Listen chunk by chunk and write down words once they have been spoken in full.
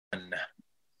And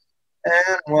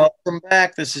welcome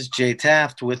back. This is Jay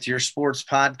Taft with your sports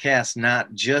podcast,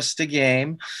 Not Just a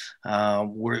Game.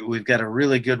 We've got a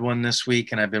really good one this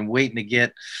week, and I've been waiting to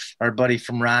get our buddy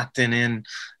from Rockton in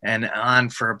and on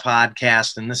for a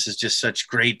podcast. And this is just such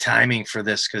great timing for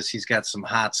this because he's got some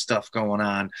hot stuff going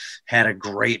on. Had a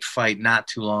great fight not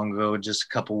too long ago, just a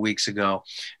couple weeks ago,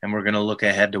 and we're going to look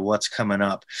ahead to what's coming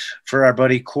up. For our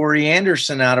buddy Corey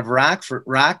Anderson out of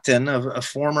Rockton, a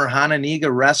former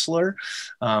Hononegah wrestler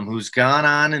who's gone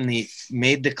on and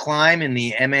made the climb in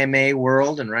the MMA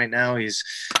world, and right now he's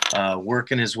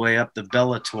working his way up the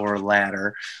Bellator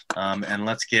ladder. And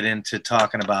let's get into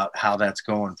talking about how that's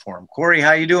going for him. Corey,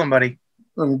 how you doing, buddy?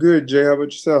 I'm good, Jay. How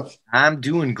about yourself? I'm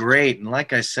doing great, and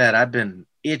like I said, I've been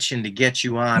itching to get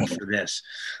you on for this.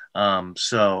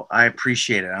 So I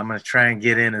appreciate it. I'm going to try and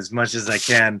get in as much as I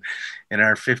can in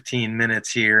our 15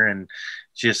 minutes here and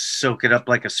just soak it up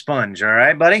like a sponge. All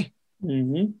right, buddy?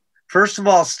 Mm-hmm. First of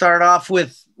all, start off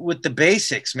with the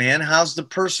basics, man. How's the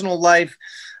personal life?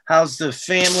 How's the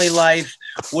family life?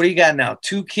 What do you got now?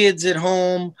 2 kids at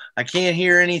home? I can't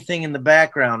hear anything in the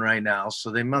background right now, so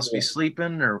they must be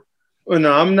sleeping or... Well,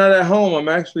 no, I'm not at home. I'm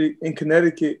actually in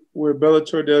Connecticut where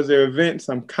Bellator does their events.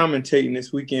 I'm commentating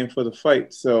this weekend for the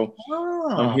fight. So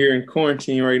I'm here in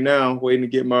quarantine right now, waiting to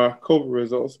get my COVID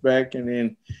results back and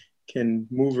then can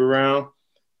move around.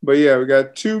 But yeah, we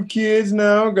got 2 kids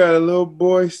now. Got a little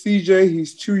boy, CJ.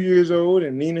 He's 2 years old,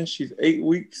 and Nina, she's 8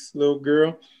 weeks, little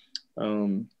girl.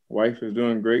 Wife is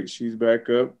doing great. She's back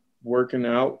up, working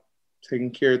out, taking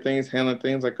care of things, handling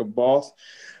things like a boss,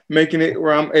 making it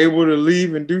where I'm able to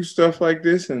leave and do stuff like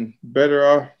this and better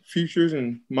our futures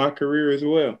and my career as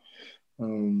well.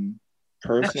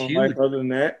 Personal life other than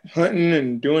that, hunting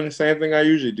and doing the same thing I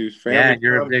usually do. Yeah,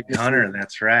 you're a big hunter.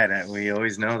 That's right. We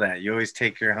always know that. You always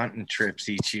take your hunting trips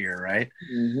each year, right?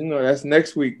 Mm-hmm. No, that's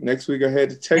next week. Next week I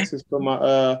head to Texas for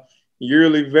my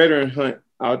yearly veteran hunt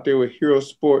out there with Hero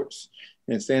Sports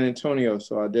in San Antonio.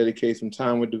 So I dedicate some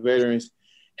time with the veterans,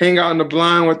 hang out in the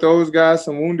blind with those guys,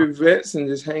 some wounded vets, and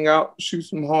just hang out, shoot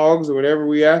some hogs or whatever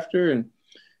we after, and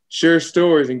share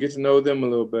stories and get to know them a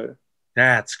little better.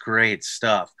 That's great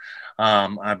stuff.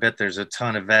 I bet there's a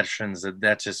ton of veterans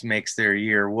that just makes their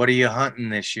year. What are you hunting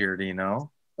this year? Do you know?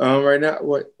 Right now,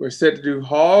 we're set to do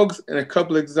hogs and a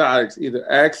couple exotics,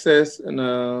 either access and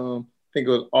I think it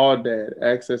was Aoudad,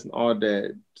 access and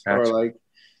Aoudad. Gotcha. Or like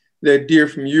they're deer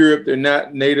from Europe. They're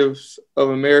not natives of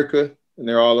America, and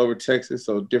they're all over Texas.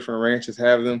 So different ranches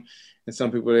have them, and some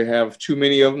people they have too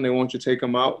many of them. They want you to take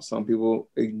them out. Some people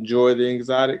enjoy the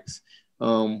exotics.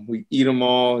 We eat them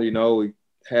all. You know, we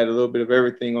had a little bit of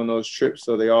everything on those trips,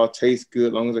 so they all taste good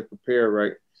as long as they prepare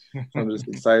right. So I'm just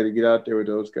excited to get out there with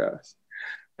those guys.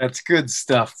 That's good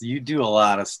stuff. You do a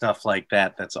lot of stuff like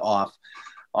that. That's out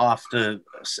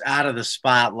of the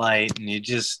spotlight, and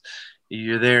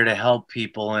you're there to help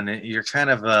people, and you're kind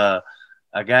of a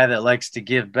guy that likes to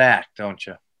give back, don't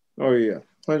you? Oh yeah,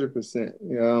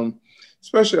 100%.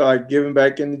 Especially like giving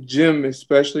back in the gym,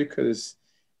 especially because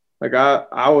like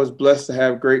I was blessed to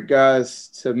have great guys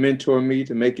to mentor me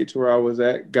to make it to where I was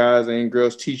at, guys and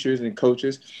girls, teachers and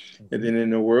coaches. And then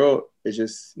in the world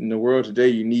today,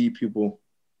 you need people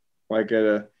like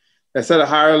that's at a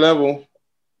higher level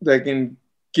that can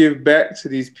give back to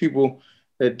these people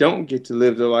that don't get to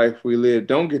live the life we live,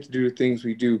 don't get to do the things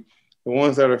we do, the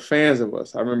ones that are fans of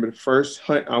us. I remember the first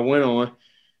hunt I went on,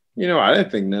 I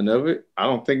didn't think none of it. I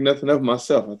don't think nothing of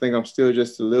myself. I think I'm still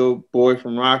just a little boy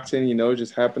from Rockton,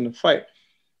 just happened to fight.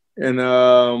 And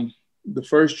the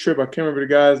first trip, I can't remember the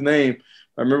guy's name.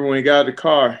 I remember when he got out of the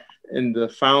car and the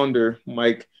founder,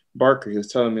 Mike Barker, he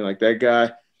was telling me like that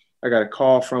guy, I got a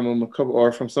call from him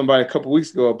from somebody a couple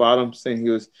weeks ago about him saying he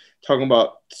was talking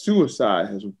about suicide.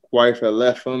 His wife had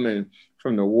left him and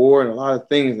from the war and a lot of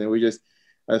things. And I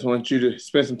just want you to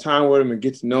spend some time with him and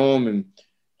get to know him. And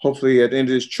hopefully at the end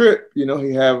of this trip, he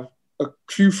have a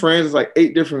few friends. There's like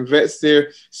 8 different vets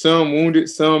there, some wounded,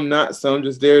 some not, some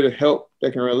just there to help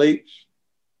that can relate.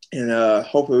 And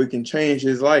hopefully we can change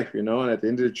his life, and at the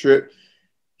end of the trip,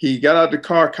 he got out the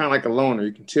car kind of like a loner.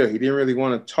 You can tell he didn't really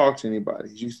want to talk to anybody.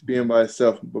 He's used to being by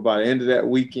himself. But by the end of that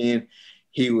weekend,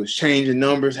 he was changing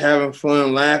numbers, having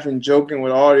fun, laughing, joking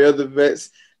with all the other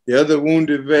vets, the other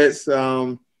wounded vets,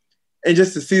 and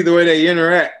just to see the way they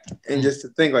interact and just to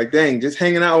think like, dang, just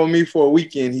hanging out with me for a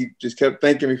weekend, he just kept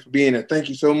thanking me for being there. Thank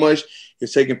you so much.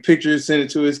 He's taking pictures, sending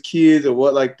it to his kids or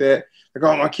what like that. Like,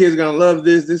 oh, my kid's going to love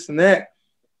this, and that.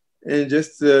 And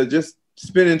just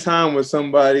spending time with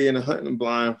somebody in a hunting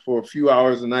blind for a few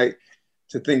hours a night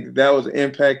to think that was an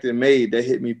impact it made, that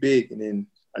hit me big. And then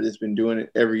I just been doing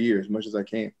it every year as much as I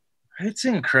can. It's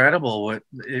incredible what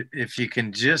if you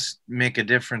can just make a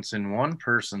difference in one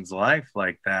person's life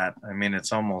like that. I mean,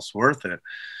 it's almost worth it.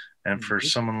 And for Mhm.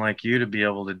 someone like you to be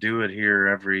able to do it here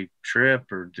every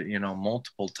trip or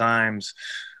multiple times,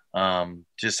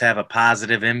 just have a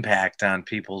positive impact on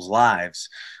people's lives.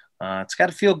 It's got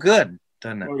to feel good,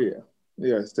 doesn't it? Oh yeah,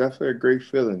 yeah. It's definitely a great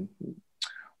feeling.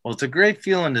 Well, it's a great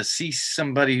feeling to see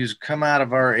somebody who's come out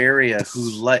of our area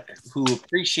who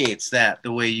appreciates that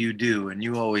the way you do, and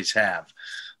you always have.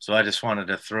 So I just wanted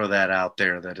to throw that out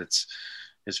there that it's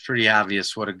pretty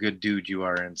obvious what a good dude you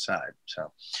are inside.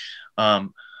 So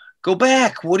um, go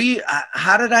back.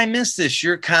 How did I miss this?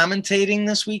 You're commentating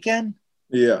this weekend?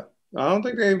 Yeah, I don't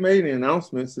think they've made any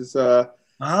announcements. It's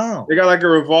Oh, they got like a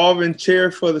revolving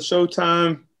chair for the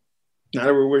Showtime. Now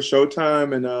that we're with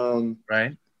Showtime, and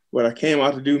right. but I came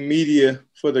out to do media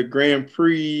for the Grand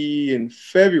Prix in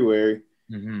February,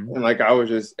 Mm-hmm. and like I was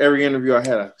just every interview I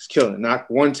had, I was killing it, not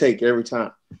one take every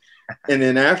time. And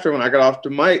then after when I got off the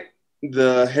mic,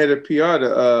 the head of PR,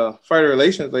 the fighter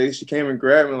relations lady, she came and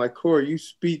grabbed me like, Corey, you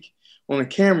speak on the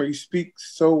camera, you speak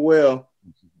so well.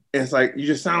 And it's like, you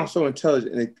just sound so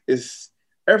intelligent. And it's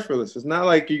effortless. It's not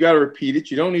like you got to repeat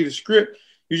it. You don't need a script.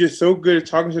 You're just so good at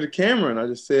talking to the camera. And I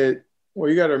just said, well,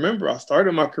 you got to remember, I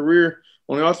started my career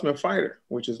on The Ultimate Fighter,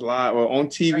 which is live or on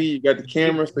TV. You got the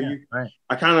camera. So Right.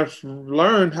 I kind of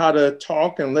learned how to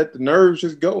talk and let the nerves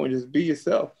just go and just be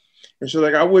yourself. And so,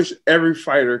 like, I wish every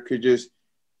fighter could just,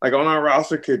 like, on our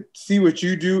roster could see what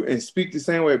you do and speak the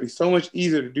same way. It'd be so much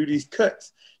easier to do these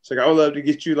cuts. It's like, I would love to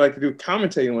get you, like, to do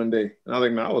commentating one day. And I was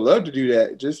like, man, I would love to do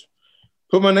that. Just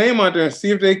put my name out there and see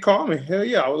if they call me. Hell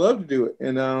yeah, I would love to do it.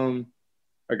 And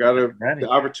I got the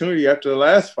opportunity after the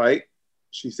last fight.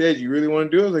 She said, you really want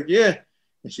to do it? I was like, yeah.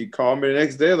 And she called me the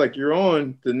next day, like, you're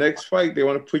on the next fight. They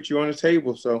want to put you on the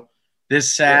table. So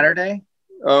This Saturday?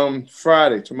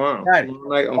 Friday, tomorrow. Friday. Tomorrow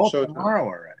night on Showtime. Tomorrow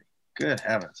already. Good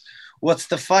heavens. What's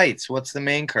the fights? What's the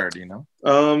main card,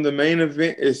 The main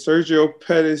event is Sergio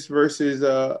Pettis versus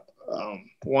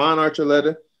Juan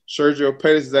Archuleta. Sergio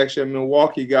Pettis is actually a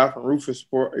Milwaukee guy from Rufus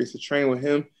Sport. I used to train with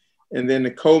him. And then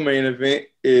the co-main event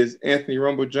is Anthony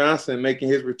Rumble Johnson making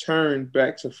his return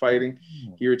back to fighting.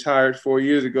 He retired 4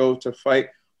 years ago to fight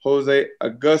Jose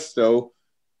Augusto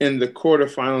in the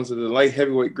quarterfinals of the light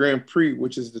heavyweight Grand Prix,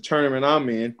 which is the tournament I'm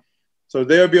in. So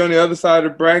they'll be on the other side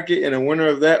of the bracket, and the winner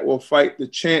of that will fight the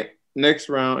champ next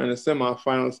round in the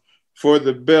semifinals for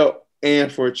the belt and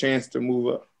for a chance to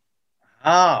move up.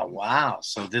 Oh, wow.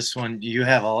 So this one you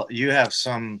have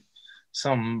some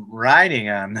riding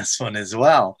on this one as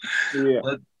well. Yeah.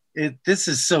 But this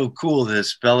is so cool,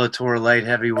 this Bellator light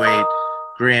heavyweight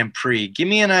Grand Prix. Give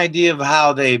me an idea of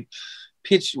how they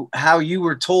pitched, how you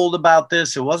were told about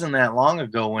this. It wasn't that long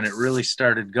ago when it really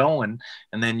started going,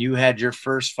 and then you had your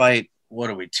first fight. What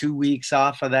are we, 2 weeks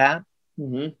off of that?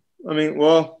 Mm-hmm. I mean,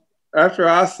 well, after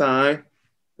I signed,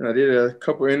 and I did a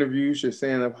couple of interviews just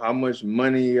saying of how much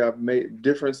money I've made,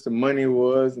 difference the money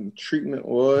was and the treatment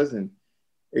was, and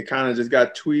it kind of just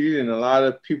got tweeted, and a lot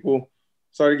of people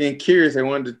started getting curious. They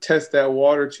wanted to test that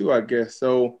water too, I guess.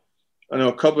 So I know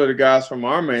a couple of the guys from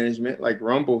our management, like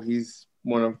Rumble, he's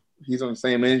on the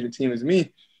same management team as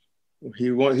me.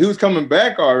 He was coming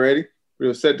back already. We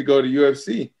were set to go to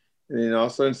UFC. And then all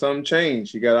of a sudden something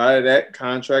changed. He got out of that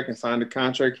contract and signed a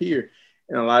contract here.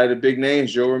 And a lot of the big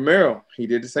names, Joe Romero, he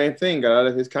did the same thing, got out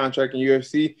of his contract in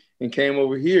UFC and came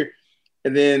over here.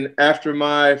 And then after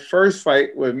my first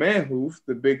fight with Manhoof,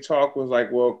 the big talk was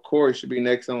like, well, Corey should be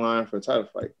next in line for a title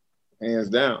fight, hands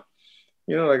down.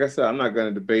 Like I said, I'm not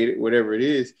going to debate it, whatever it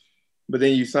is. But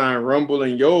then you sign Rumble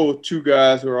and Yo, two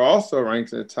guys who are also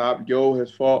ranked in the top. Yo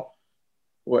has fought,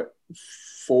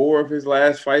 4 of his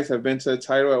last fights have been to the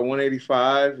title at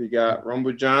 185. You got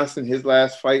Rumble Johnson. His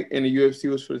last fight in the UFC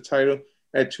was for the title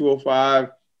at 205.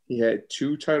 He had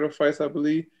 2 title fights, I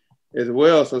believe, as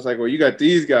well. So it's like, well, you got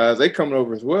these guys. They coming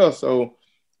over as well. So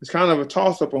it's kind of a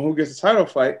toss-up on who gets the title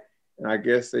fight. And I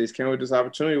guess they just came with this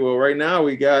opportunity. Well, right now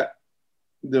we got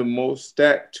the most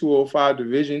stacked 205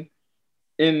 division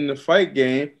in the fight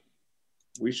game.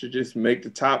 We should just make the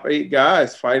top 8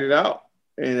 guys fight it out.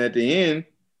 And at the end,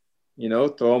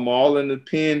 throw them all in the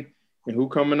pen and who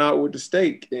coming out with the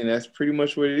steak. And that's pretty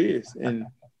much what it is. And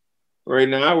right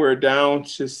now we're down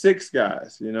to 6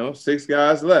 guys, 6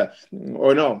 guys left.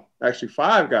 Or no, actually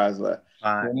 5 guys left.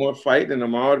 5. One more fight, and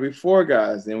tomorrow it'll be 4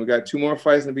 guys. Then we got 2 more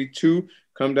fights, and it'll be 2,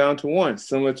 come down to 1,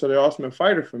 similar to the Ultimate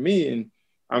Fighter for me. And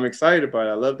I'm excited about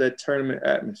it. I love that tournament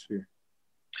atmosphere.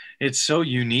 It's so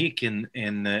unique in the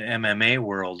MMA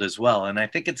world as well. And I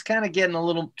think it's kind of getting a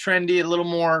little trendy, a little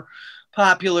more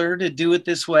popular to do it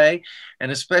this way.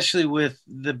 And especially with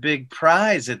the big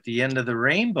prize at the end of the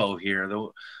rainbow here,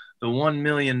 the $1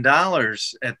 million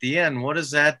at the end, what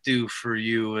does that do for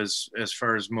you as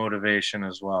far as motivation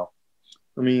as well?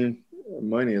 I mean,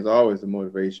 money is always the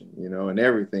motivation, and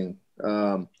everything.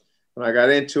 When I got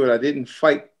into it, I didn't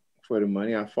fight for the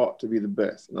money. I fought to be the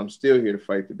best, and I'm still here to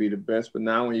fight to be the best. But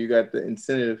now, when you got the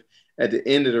incentive at the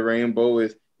end of the rainbow,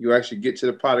 is you actually get to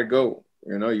the pot of gold.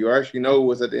 You actually know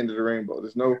what's at the end of the rainbow.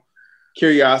 There's no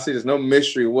curiosity. There's no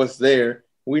mystery of what's there.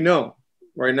 We know.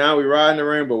 Right now, we're riding the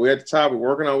rainbow. We're at the top. We're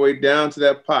working our way down to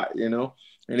that pot, And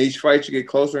each fight, you get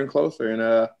closer and closer.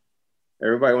 And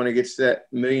everybody want to get to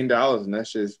that $1 million, and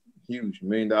that's just huge. $1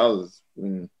 million. Tell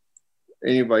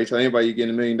anybody you're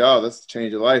getting $1 million, that's to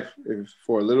change your life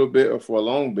for a little bit or for a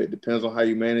long bit. Depends on how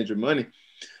you manage your money.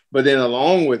 But then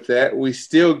along with that, we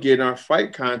still get our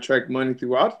fight contract money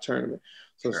throughout the tournament.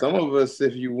 So some of us,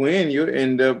 if you win, you'll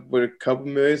end up with a couple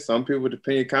million. Some people,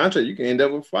 depending on your contract, you can end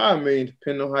up with $5 million,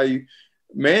 depending on how you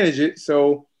manage it.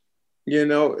 So, it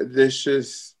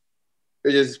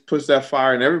just puts that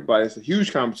fire in everybody. It's a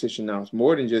huge competition now. It's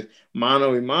more than just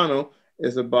mano a mano.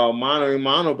 It's about mano a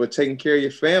mano, but taking care of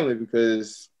your family,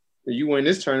 because if you win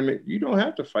this tournament, you don't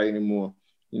have to fight anymore.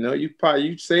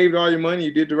 You saved all your money.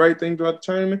 You did the right thing throughout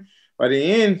the tournament. By the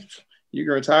end, you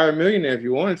can retire a millionaire if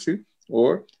you wanted to.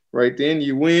 Or right then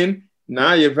you win.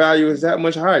 Now your value is that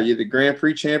much higher. You're the Grand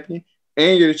Prix champion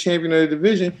and you're the champion of the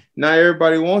division. Now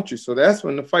everybody wants you. So that's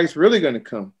when the fight's really going to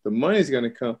come. The money's going to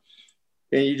come.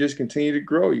 And you just continue to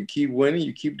grow. You keep winning,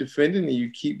 you keep defending, and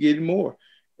you keep getting more.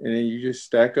 And then you just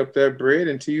stack up that bread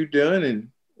until you're done and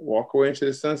walk away into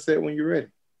the sunset when you're ready.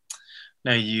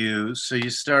 Now you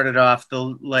started off the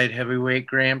light heavyweight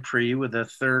Grand Prix with a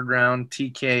 3rd round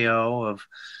TKO of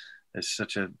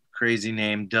such a crazy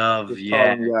name, Dove.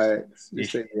 Yags.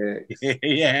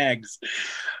 Yags.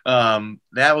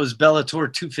 That was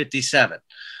Bellator 257.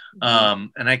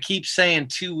 And I keep saying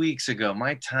 2 weeks ago.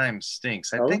 My time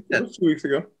stinks. I think that was 2 weeks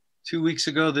ago. 2 weeks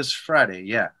ago this Friday.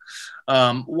 Yeah.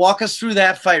 Walk us through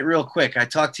that fight real quick. I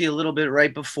talked to you a little bit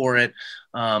right before it.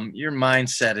 Your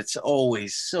mindset, it's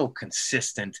always so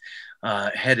consistent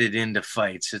headed into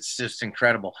fights. It's just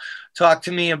incredible. Talk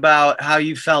to me about how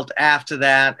you felt after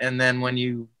that. And then when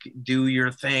you do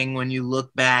your thing, when you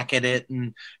look back at it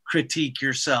and critique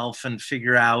yourself and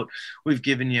figure out, we've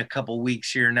given you a couple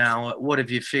weeks here now. What have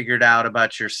you figured out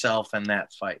about yourself and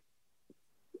that fight?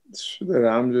 That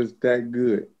I'm just that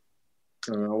good.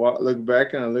 I look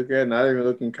back and I look at it, not even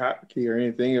looking cocky or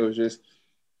anything. It was just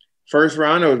first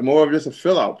round. It was more of just a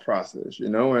fill out process,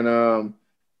 and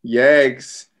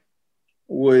Yags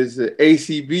was the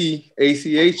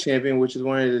ACA champion, which is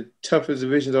one of the toughest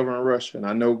divisions over in Russia. And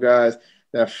I know guys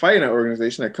that fight in that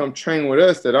organization that come train with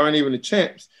us that aren't even the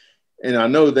champs. And I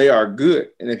know they are good.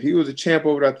 And if he was a champ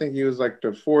over there, I think he was like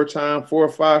the 4 or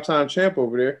 5 time champ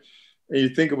over there. And you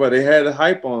think about it, they had the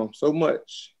hype on him so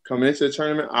much. Coming into the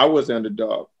tournament, I was the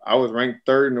underdog. I was ranked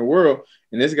 3rd in the world.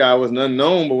 And this guy was an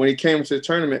unknown. But when he came into the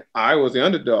tournament, I was the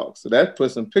underdog. So that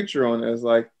put some picture on it. It's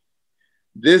like,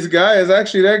 this guy is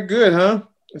actually that good, huh?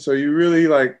 And so you really,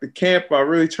 like, the camp, I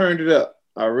really turned it up.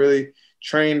 I really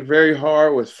trained very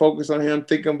hard, was focused on him,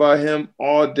 thinking about him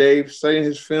all day, studying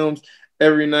his films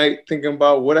every night, thinking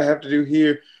about what I have to do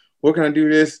here. What can I do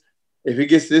this? If he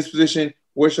gets to this position,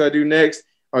 what should I do next?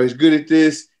 Oh, he's good at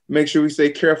this. Make sure we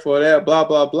stay careful of that, blah,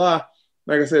 blah, blah.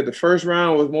 Like I said, the first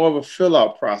round was more of a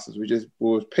fill-out process. We just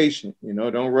was patient,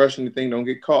 don't rush anything, don't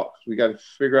get caught. We got to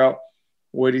figure out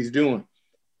what he's doing.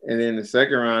 And then the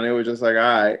second round, it was just like, all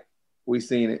right, we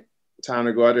seen it. Time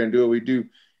to go out there and do what we do.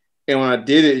 And when I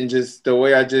did it and just the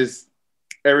way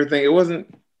everything, it wasn't,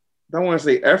 I don't want to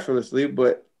say effortlessly,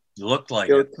 but it looked like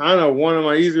it was kind of one of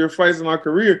my easier fights in my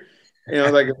career. And I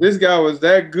was like, if this guy was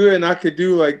that good and I could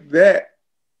do like that,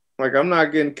 like I'm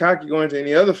not getting cocky going to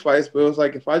any other fights, but it was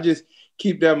like if I just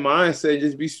keep that mindset,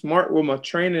 just be smart with my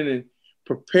training and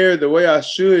prepare the way I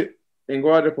should and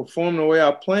go out there perform the way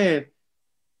I planned,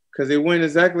 because it went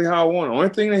exactly how I wanted. The only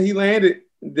thing that he landed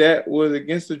that was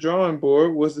against the drawing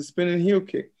board was the spinning heel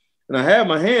kick. And I had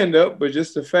my hand up, but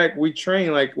just the fact we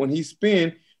train, like when he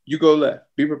spin, you go left.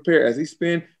 Be prepared. As he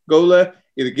spin, go left.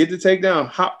 Either get the takedown,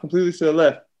 hop completely to the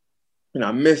left. And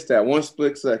I missed that 1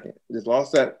 split second. Just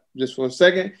lost that just for a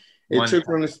second. It took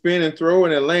from the spin and throw,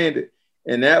 and it landed.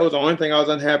 And that was the only thing I was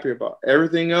unhappy about.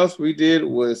 Everything else we did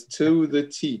was to the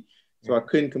T. So I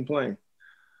couldn't complain.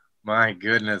 My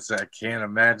goodness, I can't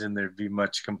imagine there'd be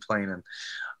much complaining.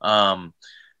 And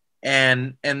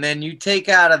then you take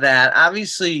out of that,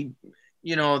 obviously,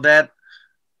 that,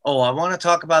 I want to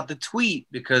talk about the tweet,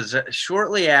 because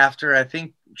shortly after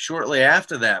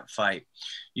that fight,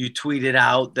 you tweeted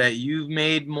out that you've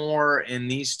made more in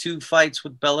these 2 fights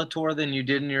with Bellator than you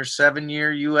did in your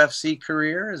 7-year UFC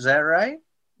career. Is that right?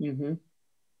 Mm-hmm.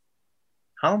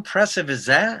 How impressive is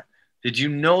that? Did you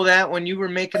know that when you were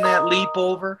making that leap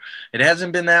over? It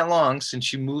hasn't been that long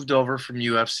since you moved over from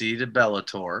UFC to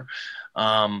Bellator.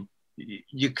 Um,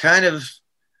 you kind of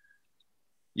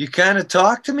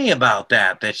talked to me about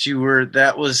that you weren't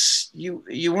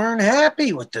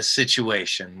happy with the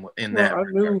situation in Well, that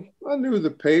regard. I knew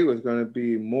the pay was going to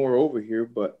be more over here,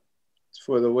 but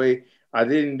for the way I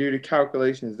didn't do the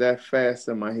calculations that fast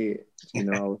in my head. You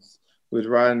know, was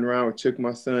riding around. We took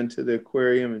my son to the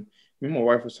aquarium, and me and my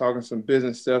wife was talking some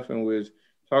business stuff, and was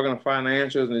talking to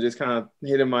financials, and it just kind of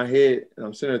hit in my head. And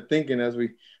I'm sitting there thinking as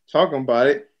we talking about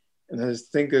it, and I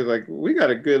just thinking like we got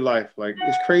a good life. Like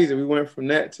it's crazy. We went from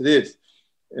that to this,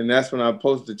 and that's when I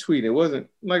posted the tweet. It wasn't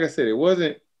like I said. It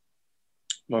wasn't.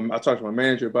 I talked to my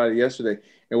manager about it yesterday.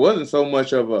 It wasn't so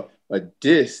much of a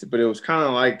diss, but it was kind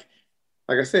of like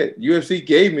I said, UFC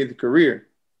gave me the career.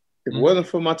 If it wasn't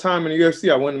for my time in the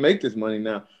UFC, I wouldn't make this money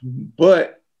now.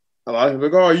 But a lot of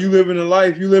people are like, oh, you living a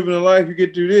life, you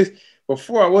get to do this.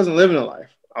 Before I wasn't living a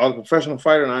life. I was a professional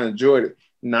fighter and I enjoyed it.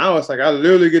 Now it's like I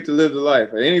literally get to live the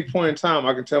life. At any point in time,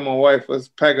 I can tell my wife, let's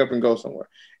pack up and go somewhere.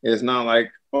 It's not like,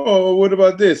 oh, what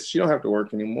about this? She don't have to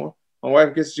work anymore. My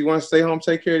wife gets, she wants to stay home,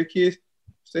 take care of the kids.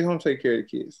 Stay home, take care of the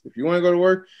kids. If you want to go to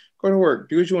work, go to work.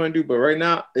 Do what you want to do. But right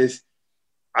now,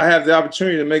 I have the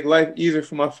opportunity to make life easier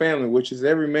for my family, which is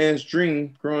every man's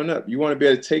dream growing up. You want to be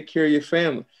able to take care of your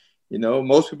family. You know,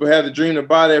 most people have the dream to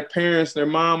buy their parents, their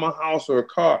mom, a house or a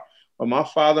car. But my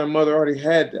father and mother already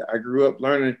had that. I grew up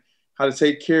learning how to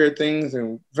take care of things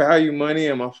and value money.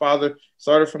 And my father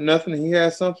started from nothing and he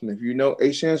had something. If you know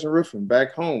H. Hansen Roofing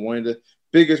back home, one of the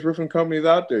biggest roofing companies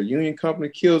out there, Union Company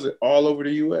kills it all over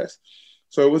the U.S.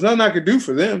 So it was nothing I could do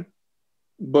for them.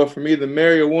 But for me to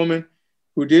marry a woman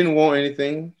who didn't want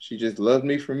anything, she just loved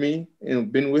me for me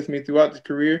and been with me throughout the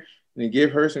career, and then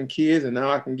give her some kids, and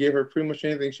now I can give her pretty much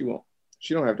anything she wants.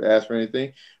 She don't have to ask for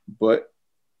anything, but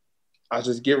I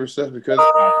just give her stuff because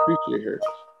I appreciate her.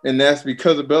 And that's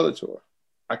because of Bellator.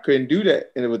 I couldn't do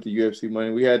that with the UFC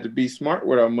money. We had to be smart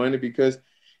with our money because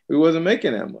we wasn't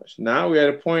making that much. Now we're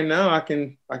at a point now I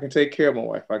can take care of my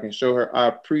wife. I can show her I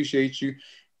appreciate you.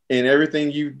 And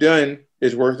everything you've done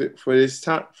is worth it for this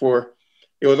time.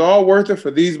 It was all worth it for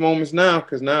these moments now,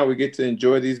 because now we get to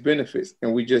enjoy these benefits,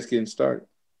 and we just getting started.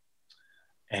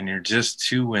 And you're just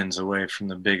 2 wins away from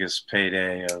the biggest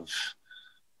payday of,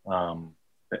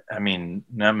 I mean,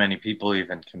 not many people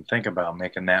even can think about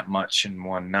making that much in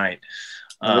one night.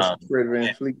 Fred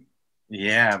Van Fleet.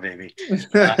 Yeah, baby.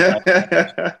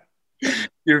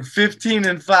 You're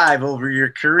 15-5 over your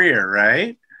career,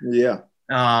 right? Yeah.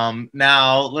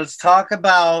 Now let's talk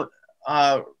about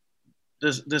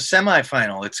the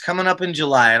semifinal. It's coming up in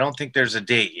July. I don't think there's a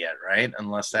date yet, right?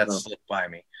 Unless that's slipped by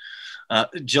me.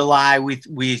 July,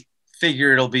 we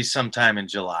figure it'll be sometime in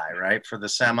July, right? For the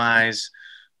semis,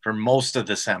 for most of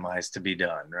the semis to be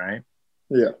done, right?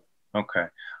 Yeah. Okay.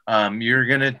 You're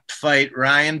gonna fight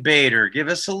Ryan Bader. Give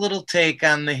us a little take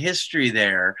on the history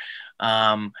there.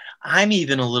 I'm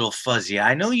even a little fuzzy.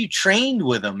 I know you trained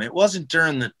with him. It wasn't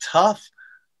during the tough.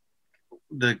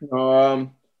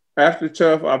 After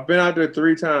tough, I've been out there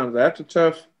 3 times. After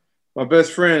tough, my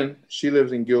best friend, she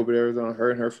lives in Gilbert, Arizona,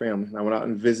 her and her family. And I went out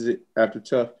and visited after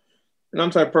tough. And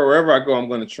I'm type of pro, wherever I go, I'm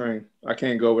going to train. I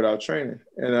can't go without training.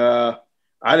 And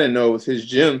I didn't know it was his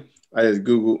gym. I just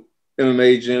Googled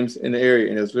MMA gyms in the area,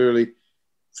 and it was literally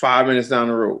 5 minutes down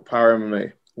the road, Power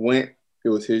MMA. It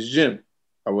was his gym.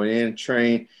 I went in,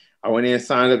 trained. I went in,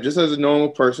 signed up just as a normal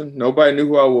person. Nobody knew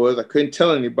who I was. I couldn't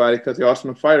tell anybody because the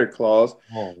Ultimate Fighter clause.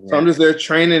 Oh, yeah. So I'm just there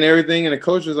training and everything. And the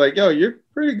coach was like, yo, you're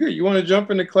pretty good. You want to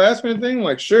jump in the class or anything? I'm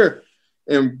like, sure.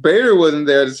 And Bader wasn't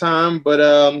there at the time, but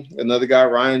another guy,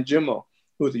 Ryan Jimmo,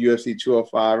 who was a UFC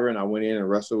 205er. And I went in and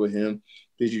wrestled with him,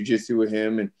 did jiu-jitsu with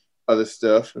him and other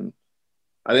stuff. And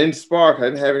I didn't spar. I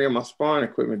didn't have any of my sparring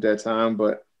equipment that time,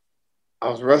 but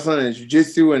I was wrestling in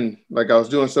jiu-jitsu and like I was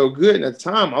doing so good. And at the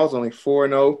time, I was only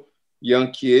 4-0.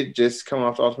 Young kid, just coming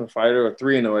off the Ultimate Fighter, or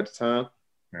 3-0 at the time.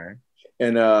 Right.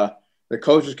 And the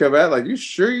coaches kept at like, you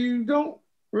sure you don't?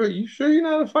 You sure you're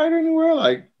not a fighter anywhere?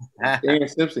 Like Dan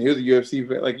Simpson, he was a UFC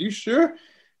vet. Like, you sure? I'm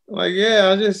like, yeah,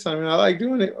 I like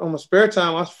doing it on my spare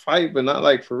time. I fight, but not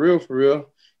like for real, for real.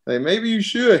 Like, maybe you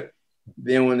should.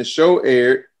 Then when the show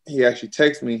aired, he actually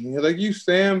texted me. He was like, you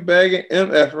sandbagging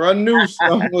MF. I knew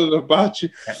something was about you.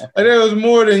 Like, there was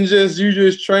more than just you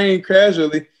just trained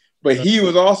casually. But he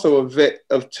was also a vet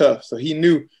of tough, so he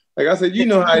knew. Like I said, you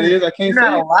know how it is. I can't. You're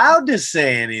not allowed to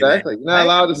say anything. Exactly. You're not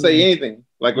allowed to say anything.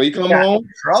 Like when you come home,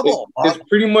 trouble. It's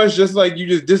pretty much just like you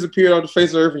just disappeared off the face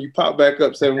of the earth and you pop back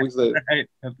up 7 weeks later. Right.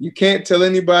 You can't tell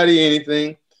anybody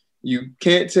anything. You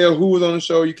can't tell who was on the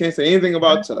show. You can't say anything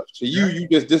about Tough. To you, you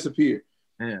just disappear.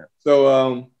 Yeah.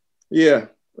 So, yeah,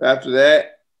 after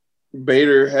that,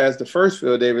 Bader has the first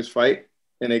Phil Davis fight,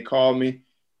 and they called me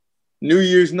New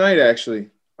Year's night, actually.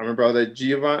 I remember I was at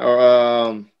Giovanni,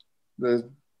 or the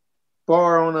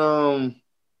bar on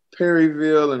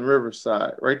Perryville and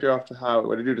Riverside, right there off the highway,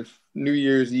 where they do the New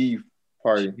Year's Eve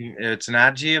party. It's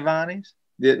not Giovanni's?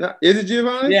 Is it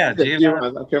Giovanni's? Yeah,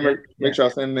 Giovanni's. I can't make sure I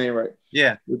say the name right.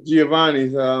 Yeah. With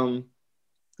Giovanni's, and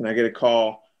I get a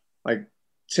call like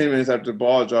 10 minutes after the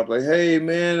ball drop, like, hey,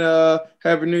 man,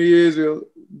 Happy New Year's.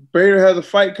 Bader has a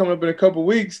fight coming up in a couple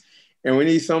weeks, and we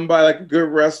need somebody like a good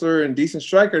wrestler and decent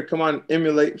striker to come on and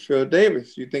emulate Phil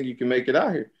Davis. You think you can make it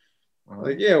out here? Uh-huh.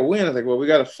 Like, yeah, when? I was like, well, we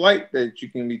got a flight that you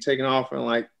can be taking off in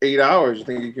like 8 hours. You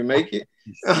think you can make it?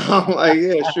 I'm like,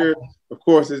 yeah, sure. Of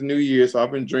course, it's New Year, so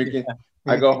I've been drinking.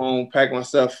 I go home, pack my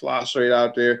stuff, fly straight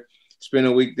out there, spend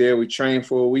a week there. We train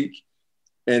for a week.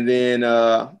 And then,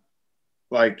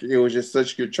 like, it was just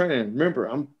such good training. Remember,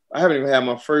 I haven't even had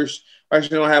my first –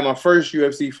 actually, I don't have my first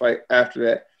UFC fight after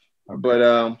that. Okay.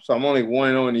 But so I'm only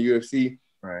 1-0 in the UFC.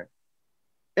 Right.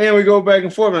 And we go back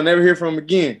and forth, and I never hear from him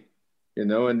again. You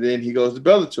know, and then he goes to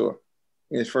Bellator.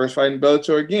 In his first fight in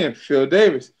Bellator again, Phil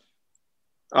Davis.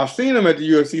 I've seen him at the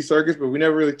UFC circus, but we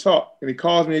never really talked. And he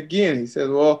calls me again. He says,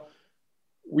 well,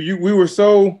 we were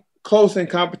so close in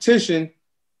competition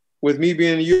with me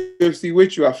being in the UFC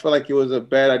with you, I feel like it was a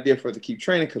bad idea for us to keep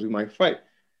training because we might fight.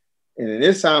 And in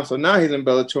this time, so now he's in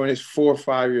Bellator, and it's 4 or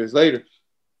 5 years later.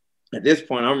 At this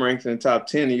point, I'm ranked in the top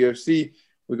 10 in the UFC.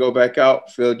 We go back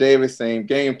out, Phil Davis, same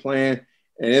game plan.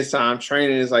 And this time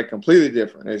training is like completely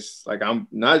different. It's like I'm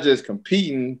not just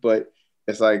competing, but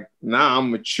it's like now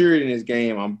I'm matured in this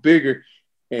game. I'm bigger,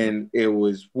 and it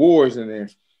was wars in there.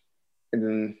 And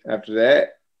then after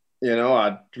that, you know,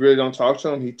 I really don't talk to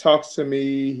him. He talks to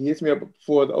me. He hits me up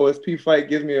before the OSP fight,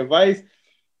 gives me advice,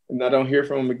 and I don't hear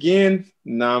from him again.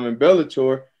 Now I'm in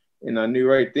Bellator, and I knew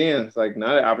right then, it's like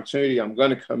not an opportunity. I'm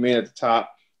going to come in at the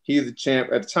top. He's the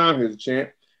champ. At the time, he was the champ.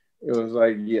 It was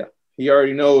like, yeah. He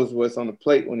already knows what's on the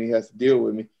plate when he has to deal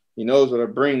with me. He knows what I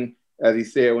bring. As he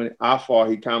said, when I fought,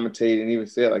 he commentated and even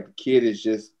said, like, the kid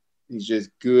is he's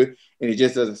just good, and he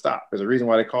just doesn't stop. There's a reason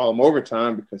why they call him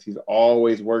overtime, because he's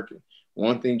always working.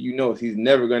 One thing you know is he's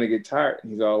never going to get tired,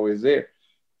 and he's always there.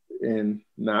 And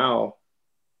now,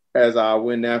 as I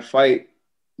win that fight,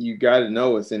 you got to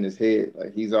know what's in his head.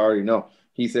 Like, he's already know.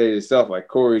 He said it himself, like,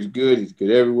 Corey's good. He's good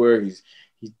everywhere.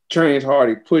 He trains hard.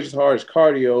 He pushes hard. His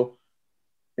cardio.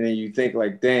 And then you think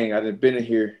like, dang, I've been in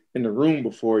here in the room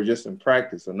before just in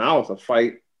practice. So now it's a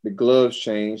fight. The gloves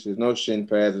change. There's no shin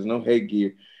pads. There's no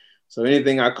headgear. So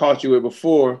anything I caught you with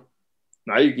before,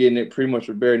 now you're getting it pretty much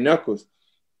with bare knuckles.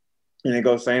 And it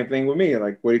goes same thing with me.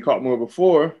 Like what he caught me with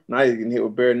before, now he's getting hit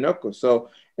with bare knuckles. So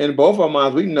in both our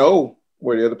minds, we know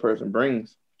where the other person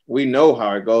brings. We know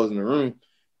how it goes in the room.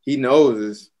 He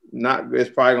knows it's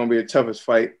probably going to be the toughest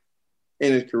fight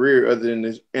in his career other than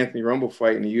this Anthony Rumble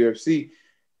fight in the UFC.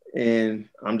 And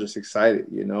I'm just excited,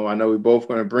 you know. I know we're both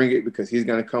going to bring it because he's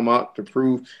going to come out to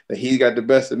prove that he's got the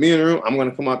best of me in the room. I'm going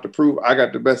to come out to prove I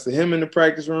got the best of him in the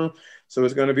practice room. So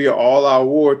it's going to be an all-out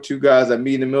war, two guys that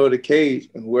meet in the middle of the cage,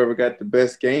 and whoever got the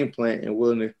best game plan and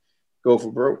willing to go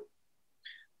for broke.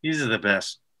 These are the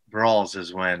best brawls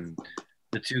is when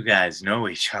the two guys know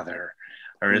each other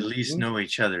or at least know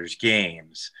each other's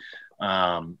games.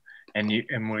 And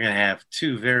we're going to have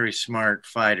two very smart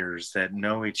fighters that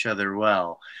know each other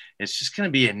well. It's just going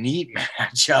to be a neat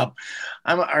matchup.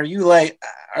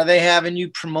 Are they having you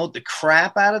promote the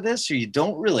crap out of this, or you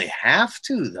don't really have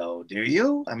to though, do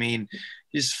you? I mean,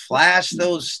 just flash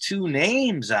those two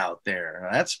names out there.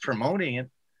 That's promoting it.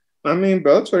 I mean,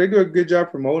 Bellator, they do a good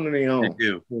job promoting their own. They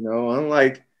do. You know,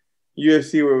 unlike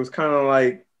UFC where it was kind of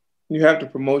like you have to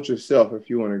promote yourself if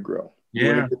you want to grow. You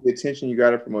want to get the attention, you got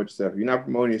to promote yourself. If you're not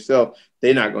promoting yourself,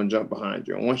 they're not going to jump behind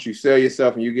you. And once you sell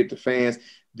yourself and you get the fans,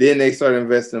 then they start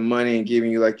investing money and giving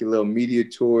you like your little media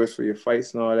tours for your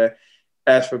fights and all that.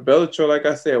 As for Bellator, like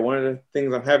I said, one of the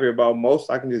things I'm happy about most,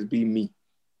 I can just be me.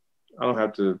 I don't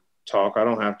have to talk. I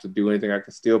don't have to do anything. I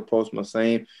can still post my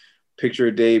same picture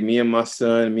a day, me and my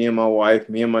son, me and my wife,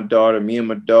 me and my daughter, me and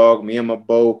my dog, me and my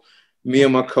beau, me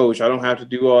and my coach. I don't have to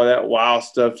do all that wild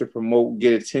stuff to promote,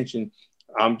 get attention.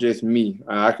 I'm just me.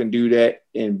 I can do that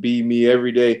and be me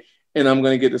every day. And I'm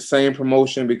going to get the same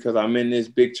promotion because I'm in this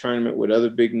big tournament with other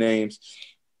big names.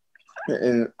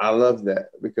 And I love that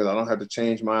because I don't have to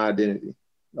change my identity.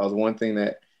 That was one thing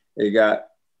that they got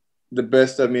the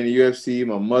best of me in the UFC.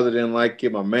 My mother didn't like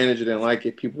it. My manager didn't like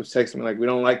it. People was texting me like, we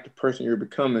don't like the person you're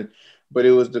becoming. But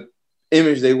it was the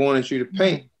image they wanted you to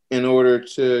paint in order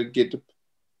to get the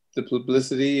the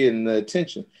publicity and the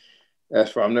attention.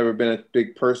 That's why I've never been a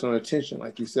big person on attention.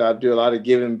 Like you said, I do a lot of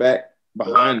giving back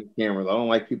behind the cameras. I don't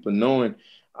like people knowing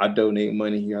I donate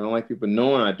money here. I don't like people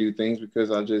knowing I do things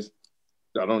because I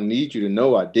don't need you to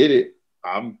know I did it.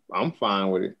 I'm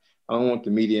fine with it. I don't want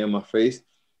the media in my face.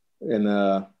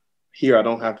 And here I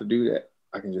don't have to do that.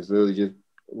 I can just literally just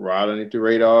ride underneath the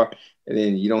radar, and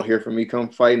then you don't hear from me come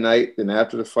fight night. Then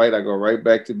after the fight, I go right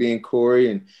back to being Corey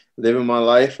and living my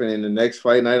life. And then the next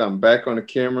fight night, I'm back on the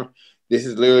camera. This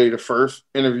is literally the first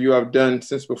interview I've done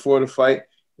since before the fight.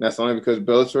 And that's only because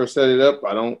Bellator set it up.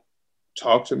 I don't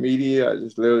talk to media. I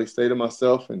just literally stay to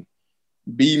myself and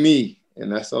be me. And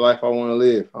that's the life I want to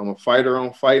live. I'm a fighter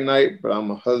on fight night, but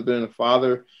I'm a husband and a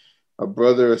father, a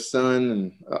brother, a son,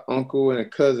 and an uncle and a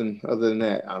cousin. Other than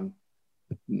that, I'm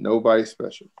nobody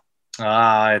special.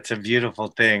 Ah, it's a beautiful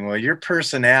thing. Well, your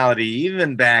personality,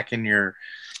 even back in your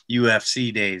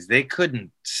UFC days, they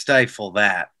couldn't stifle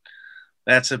that.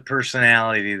 That's a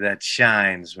personality that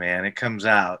shines, man. It comes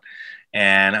out.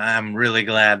 And I'm really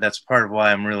glad. That's part of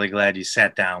why I'm really glad you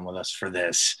sat down with us for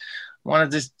this. I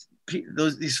wanted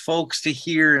these folks to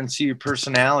hear and see your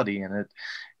personality, and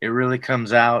it really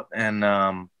comes out. And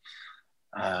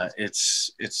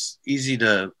it's easy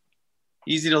to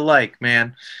like,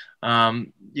 man.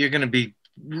 You're gonna be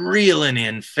reeling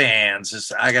in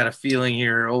fans. I got a feeling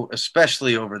here,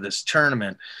 especially over this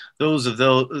tournament. Those of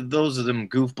them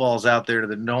goofballs out there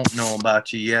that don't know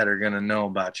about you yet are gonna know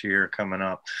about you here coming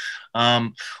up.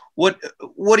 What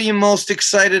are you most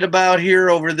excited about here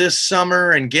over this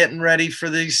summer and getting ready for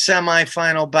the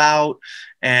semifinal bout?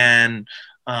 And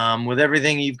with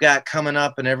everything you've got coming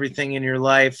up and everything in your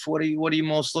life, what are you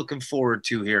most looking forward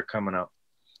to here coming up?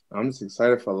 I'm just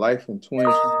excited for life in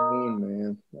 2021,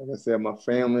 man. Like I said, my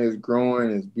family is growing.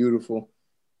 It's beautiful.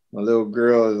 My little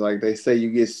girl is like they say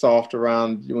you get soft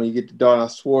around when you get the daughter. I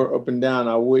swore up and down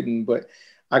I wouldn't, but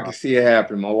I can see it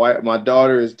happen. My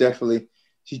daughter is definitely,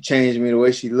 she changed me the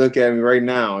way she look at me right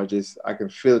now. I can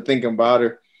feel it thinking about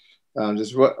her.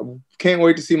 Can't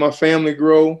wait to see my family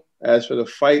grow. As for the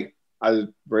fight, I just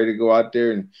ready to go out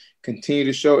there and continue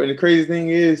to show. And the crazy thing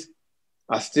is,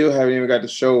 I still haven't even got to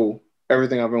show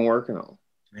everything I've been working on.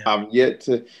 Yeah. I've yet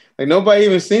to, like, nobody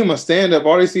even seen my stand-up.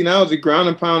 All they see now is the ground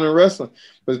and pound and wrestling.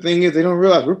 But the thing is, they don't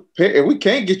realize if we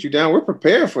can't get you down, we're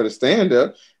prepared for the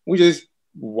stand-up.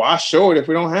 Why show it if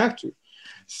we don't have to?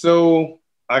 So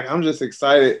I'm just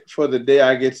excited for the day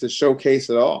I get to showcase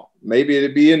it all. Maybe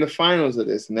it'll be in the finals of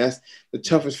this, and that's the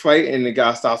toughest fight, and the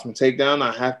guy stops my takedown.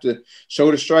 I have to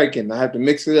show the striking. I have to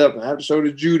mix it up. I have to show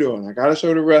the judo, and I got to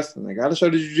show the wrestling. I got to show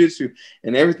the jiu-jitsu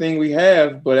and everything we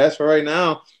have. But as for right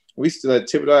now, we still at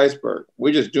tip of the iceberg.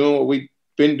 We're just doing what we've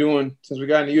been doing since we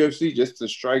got in the UFC, just to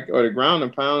strike or the ground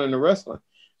and pound and the wrestling.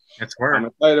 That's word. I'm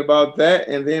excited about that.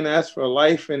 And then as for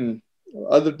life and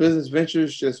other business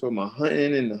ventures, just with my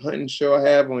hunting and the hunting show I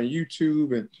have on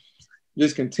YouTube, and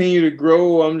just continue to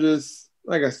grow. I'm just,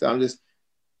 like I said,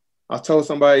 I told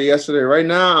somebody yesterday, right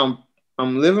now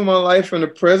I'm living my life in the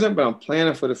present, but I'm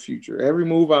planning for the future. Every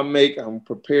move I make, I'm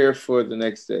prepared for the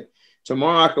next day.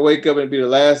 Tomorrow I can wake up and be the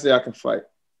last day I can fight.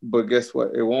 But guess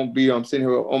what? It won't be. I'm sitting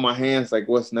here on my hands like,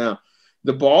 what's now?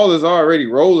 The ball is already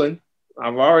rolling.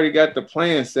 I've already got the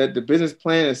plan set. The business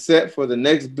plan is set for the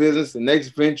next business, the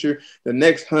next venture, the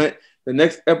next hunt, the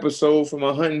next episode for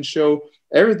my hunting show.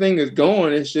 Everything is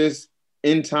going. It's just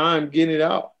in time getting it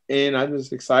out. And I'm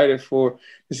just excited to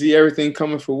see everything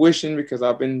come to fruition, because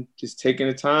I've been just taking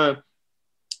the time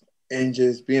and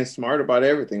just being smart about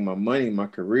everything, my money, my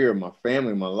career, my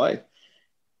family, my life.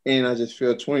 And I just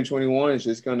feel 2021 is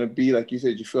just going to be, like you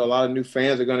said, you feel a lot of new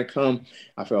fans are going to come.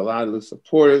 I feel a lot of new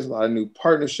supporters, a lot of new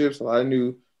partnerships, a lot of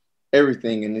new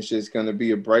everything. And it's just going to be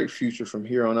a bright future from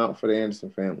here on out for the Anderson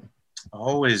family.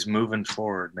 Always moving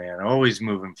forward, man. Always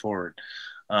moving forward.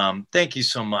 Thank you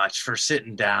so much for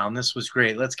sitting down. This was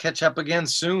great. Let's catch up again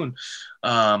soon.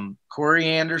 Corey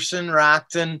Anderson,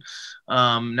 Rockton,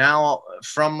 now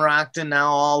from Rockton, now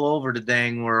all over the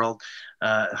dang world.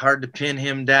 Hard to pin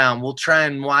him down. We'll try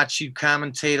and watch you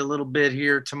commentate a little bit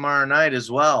here tomorrow night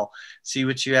as well. See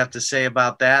what you have to say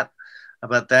about that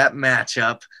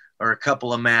matchup, or a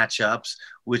couple of matchups,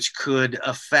 which could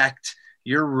affect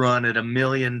your run at $1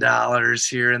 million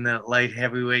here in the light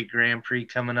heavyweight Grand Prix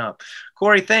coming up.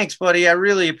 Corey, thanks, buddy. I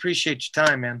really appreciate your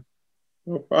time, man.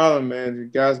 No problem, man. You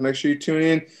guys, make sure you tune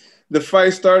in. The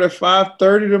fight starts at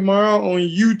 5:30 tomorrow on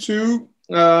YouTube.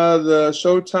 The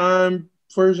Showtime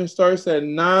version starts at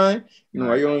 9.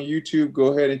 While you're on YouTube,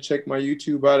 go ahead and check my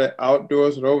YouTube out at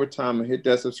Outdoors with Overtime and hit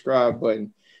that subscribe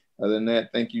button. Other than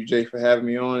that, thank you, Jay, for having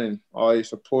me on, and all your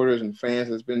supporters and fans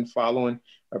that's been following.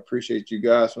 I appreciate you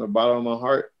guys from the bottom of my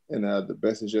heart, and the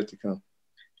best is yet to come.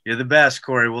 You're the best,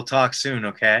 Corey. We'll talk soon,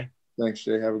 okay? Thanks,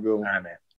 Jay. Have a good All one. right, man.